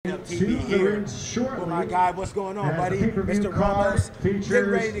be here with my guy. What's going on, buddy? Mr. Ramos, getting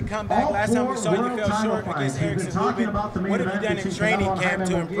ready to come back. Last time we saw you fell short against Erickson Lubin. What have you done in training camp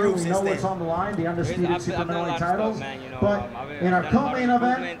to improve since then? What's on the line, the undisputed super middleweight titles. But I've in our co-main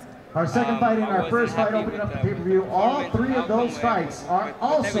event, our second fight and our first fight opening up the pay-per-view, all three of those fights are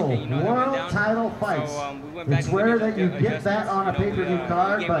also world title fights. It's rare that you get that on a pay-per-view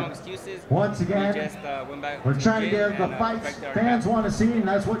card, but once again, we're trying to give the fights fans want to see, and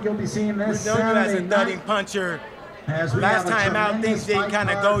that's what you'll be seeing this Saturday night. As a thudding puncher. Last time out, things didn't kind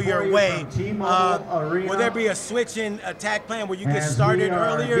of go your way. Will there be a switch in attack plan where you get started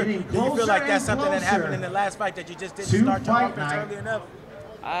earlier? Do you feel like that's something that happened in the last fight, that you just didn't start your offense early enough?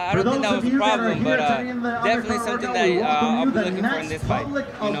 I don't think that was a problem, but definitely something that I'll be looking for in this fight.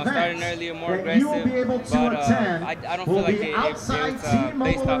 You know, starting earlier, more aggressive, but I don't feel like it's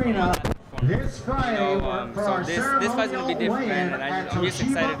based off of this Friday, so this fight's gonna be different, man, and I'm just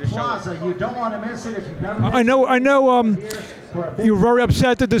excited to show it. You don't want to miss it if you've never. I know. You were very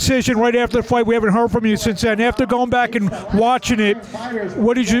upset at the decision right after the fight. We haven't heard from you since then. After going back and watching it,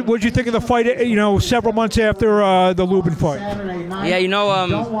 what did you think of the fight? You know, several months after the Lubin fight. Yeah, you know, I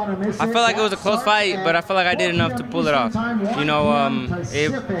felt like it was a close fight, but I felt like I did enough to pull it off. You know,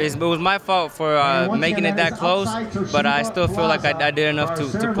 it was my fault for making it that close, but I still feel like I did enough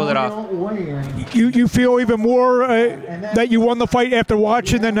to pull it off. You feel even more that you won the fight after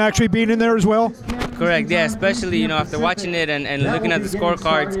watching than actually being in there as well? Correct, yeah, especially, you know, after watching it and looking at the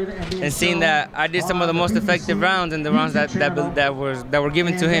scorecards and seeing that I did some of the most effective rounds and the rounds that were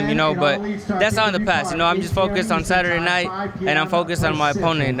given to him, you know, but that's not in the past. You know, I'm just focused on Saturday night, and I'm focused on my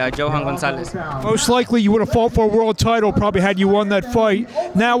opponent, Johan Gonzalez. Most likely you would have fought for a world title probably had you won that fight.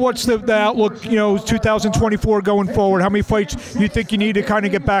 Now what's the outlook, you know, 2024 going forward? How many fights do you think you need to kind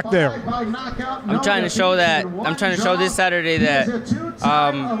of get back there? I'm trying to show this Saturday that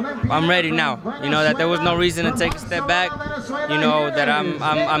I'm ready now. You know, that there was no reason to take a step back. You know, that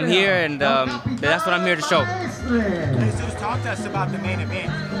I'm here, and that's what I'm here to show. Jesus, talk to us about the main event.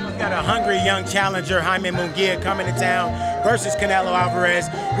 We've got a hungry young challenger, Jaime Munguia, coming to town versus Canelo Alvarez.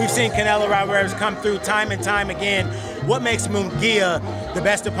 We've seen Canelo Alvarez come through time and time again. What makes Munguia the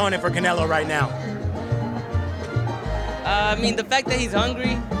best opponent for Canelo right now? I mean, the fact that he's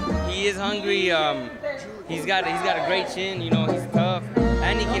hungry. He is hungry. He's got a great chin. You know, he's tough,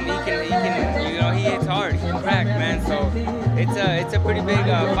 and he can. You know, he hits hard. He can crack, man. So it's a pretty big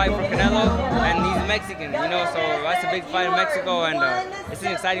fight for Canelo, and he's Mexican. You know, so that's a big fight in Mexico, and it's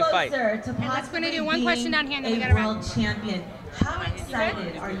an exciting fight. Let's do one question down here, and then we got to wrap. World champion. How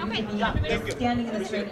excited are you to be standing in this ring?